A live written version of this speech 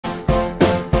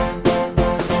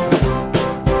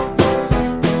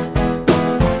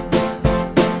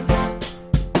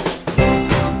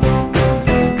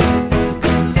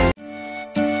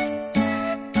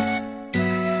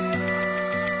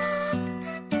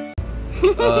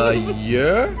A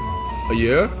year? A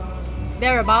year?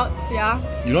 Thereabouts, yeah.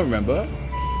 You don't remember?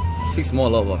 It speaks more a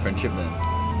lot about friendship then.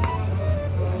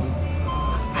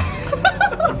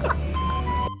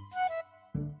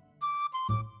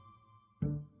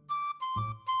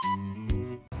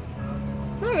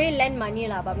 Not really lend money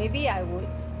lah, but maybe I would.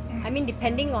 I mean,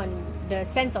 depending on the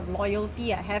sense of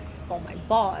loyalty I have for my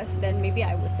boss, then maybe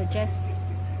I would suggest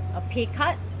a pay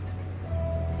cut.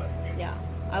 Yeah,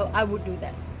 I would do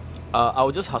that. I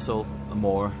would just hustle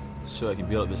more so I can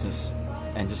build a business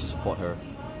and just to support her.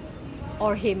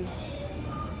 Or him.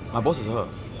 My boss is her.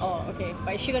 Oh, okay.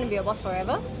 But is she gonna be your boss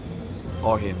forever?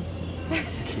 Or him.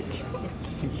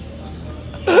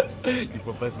 You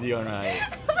purposely on, right?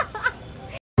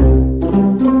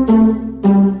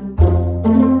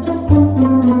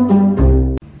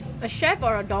 A chef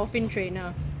or a dolphin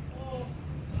trainer?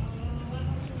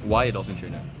 Why a dolphin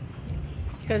trainer?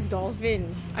 Because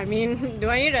dolphins. I mean, do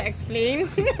I need to explain?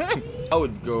 I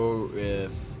would go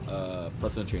with a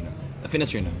personal trainer, a fitness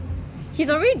trainer. He's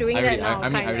already doing that now.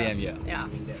 I already am, yeah. Yeah.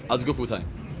 I'll just go full time.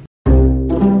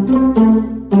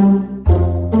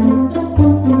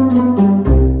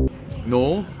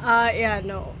 No? Yeah,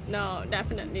 no,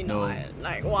 definitely No. not.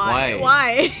 Like, why?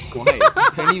 Why?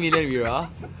 20 million Weera?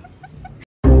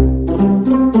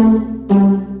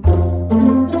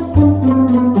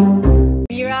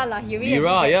 Weera lah, he already has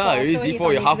Weera, his yeah, Z4, you're so he's Z4,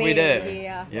 on you're his halfway way there. already,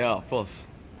 yeah. Yeah, of course.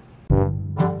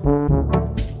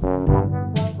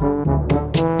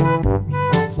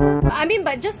 I mean,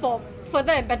 but just for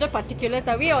further and better particulars,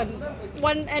 are we on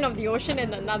one end of the ocean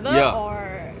and another? Yeah.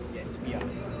 Or... Yes, we are.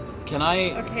 Can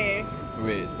I... Okay.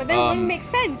 Wait. But then it wouldn't make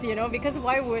sense, you know, because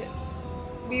why would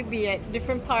we be at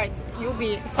different parts? You'll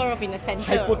be sort of in the center,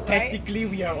 Hypothetically,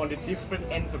 we are on the different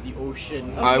ends of the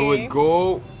ocean. I Okay. would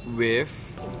go with...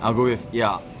 I'll go with...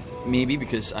 Yeah. Maybe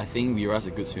because I think Weera's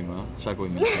a good swimmer, so I go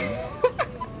with Mei Xian.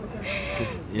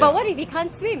 Yeah. But what if he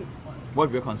can't swim? What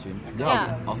if Weera can't swim?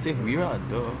 Yeah. I'll save Weera,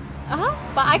 duh.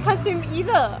 But I can't swim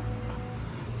either.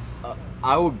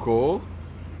 I would go...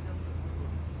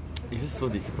 It's just so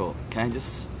difficult. Can I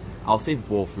just... I'll save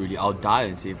both, really. I'll die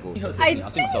and save both. I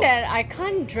think that I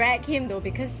can't drag him though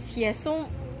because he has so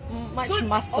much So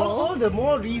muscle. all the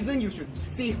more reason you should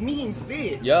save me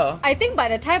instead. Yeah. I think by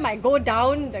the time I go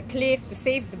down the cliff to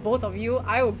save the both of you,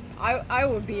 I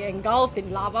would be engulfed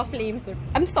in lava flames.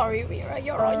 I'm sorry, Weera,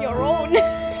 you're on your own.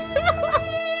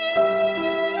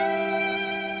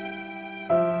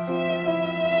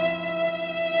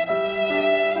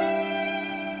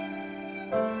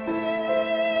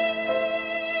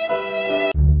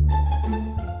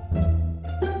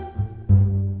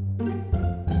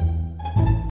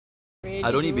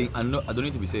 I don't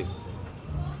need to be saved.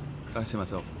 I can save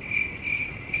myself.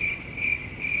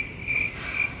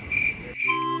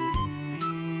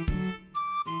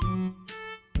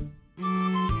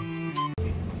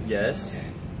 Yes.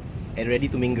 And ready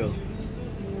to mingle.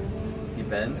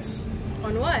 Depends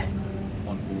On what?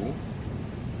 on who.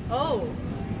 Oh,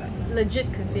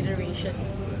 legit consideration.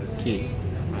 Okay.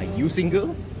 Are you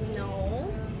single? No.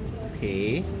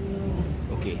 Okay.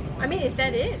 Okay. I mean, is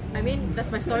that it? I mean,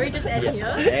 does my story just end here?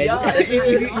 And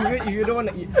if you don't want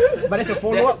to, but that's a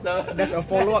follow up. That's a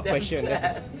follow up question.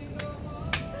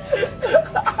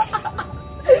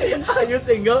 Are you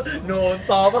single? No,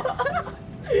 stop.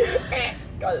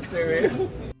 God, straight away.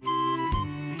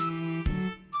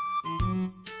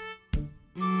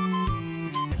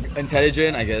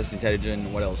 Intelligent, I guess. Intelligent.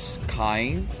 What else?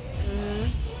 Kind.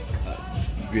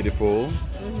 Beautiful.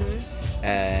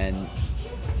 And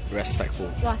respectful.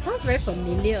 Wow, sounds very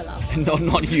familiar lah. No,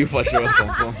 not you for sure.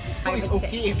 Confirm. It's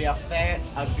okay if they are fat,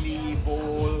 ugly,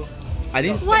 bold. I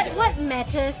didn't. What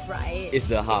matters, right? It's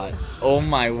the heart. Oh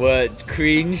my word,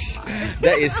 cringe.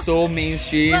 That is so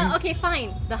mainstream. Well, okay,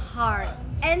 fine. The heart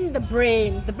and the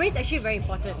brains. The brain's actually very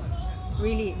important.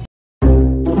 Really.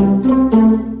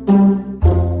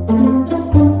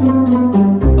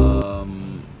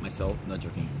 Myself, not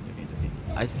joking.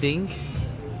 I think.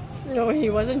 No, he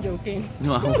wasn't joking.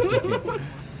 No, I was joking.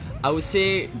 I would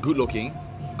say good looking.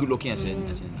 Good looking as in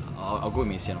I'll go with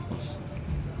Mei Xian, of course.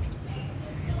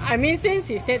 I mean, since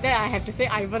he said that, I have to say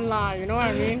Ivan lah. You know what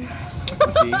I mean?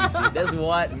 You see, that's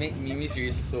what made Mimi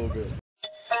series so good.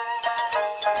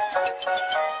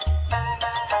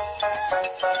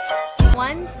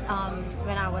 Once,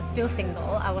 when I was still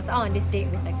single, I was out on this date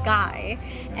with a guy,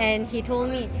 and he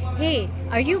told me, "Hey,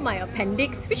 are you my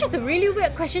appendix?" Which is a really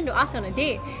weird question to ask on a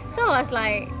date. So I was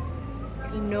like,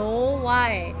 "No,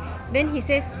 why?" Then he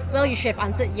says, "Well, you should have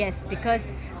answered yes because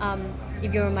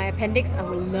if you're my appendix, I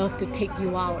would love to take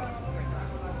you out."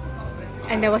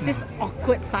 And there was this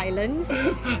awkward silence.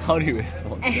 How do you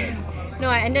respond to that? No,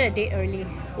 I ended the date early.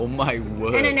 Oh my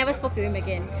word. And I never spoke to him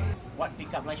again. What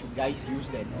pickup line should guys use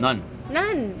then? None.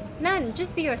 None.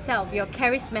 Just be yourself. Your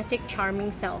charismatic,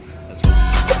 charming self. That's right.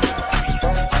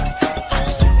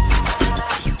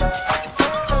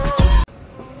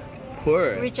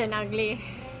 Poor. Rich and ugly.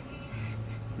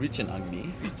 Rich and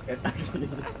ugly.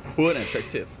 Poor and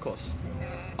attractive, of course.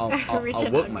 I'll Rich I'll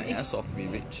and work my ugly. ass off to be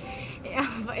rich. Yeah,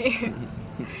 but...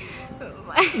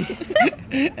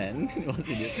 And what's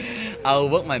he do? I'll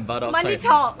work my butt off. Money Sorry.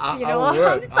 talks, you know. I'll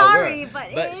work, I'm sorry, I'll work. but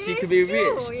it she is could be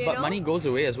true, rich, you but know? money goes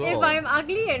away as well. If I'm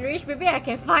ugly and rich, maybe I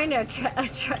can find an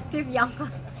attractive young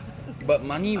husband. But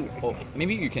money, oh,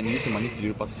 maybe you can use the money to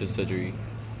do plastic surgery.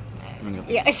 on your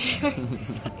face. Yeah, sure.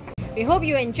 We hope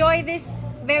you enjoy this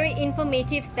very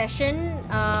informative session.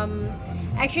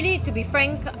 Actually, to be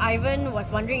frank, Ivan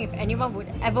was wondering if anyone would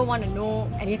ever want to know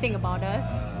anything about us.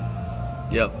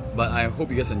 Yeah, but I hope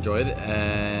you guys enjoyed it,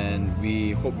 and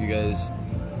we hope you guys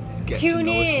get to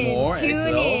know us more as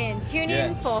well. Tune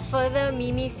in for further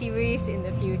Mimi series in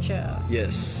the future.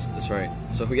 Yes, that's right.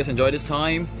 So hope you guys enjoyed this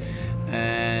time,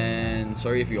 and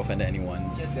sorry if we offended anyone.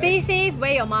 Stay safe,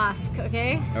 wear your mask,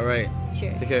 okay? Alright,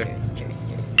 Cheers. take care. Cheers, cheers,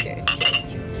 cheers, cheers, cheers,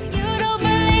 cheers. You don't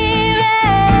believe it.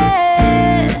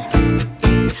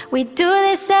 We do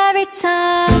this every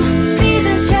time.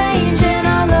 Seasons change and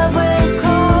our love will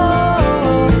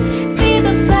cold. Feed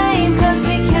the flame 'cause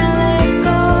we can't let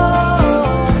go.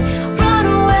 Run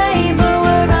away, but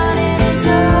we're running in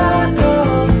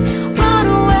circles. Run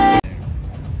away.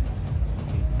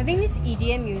 I think this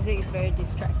EDM music is very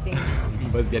distracting.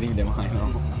 But it's getting them high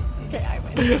now. Okay,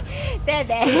 Ivan. There.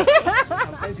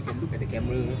 Sometimes you can look at the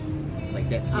camera like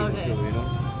that here Okay. also, you know.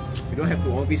 You don't have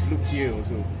to always look here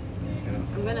also. You know.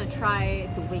 I'm gonna try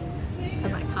to wink,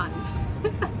 because I can't.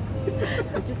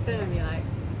 I'm just gonna be like...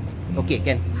 Okay,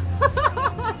 can.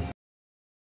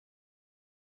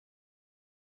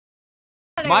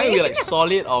 Mine will be like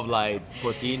solid of like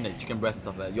protein, like chicken breast and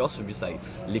stuff like that. Yours should be just like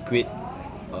liquid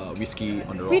whiskey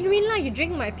on the rock. Win-win lah, you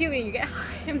drink my puke and you get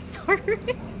high. I'm sorry.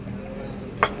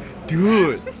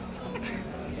 Dude!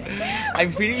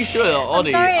 I'm pretty sure that all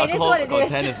the sorry, it is alcohol what it is.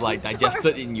 content is like I'm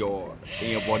digested in your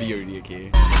body already,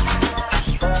 okay?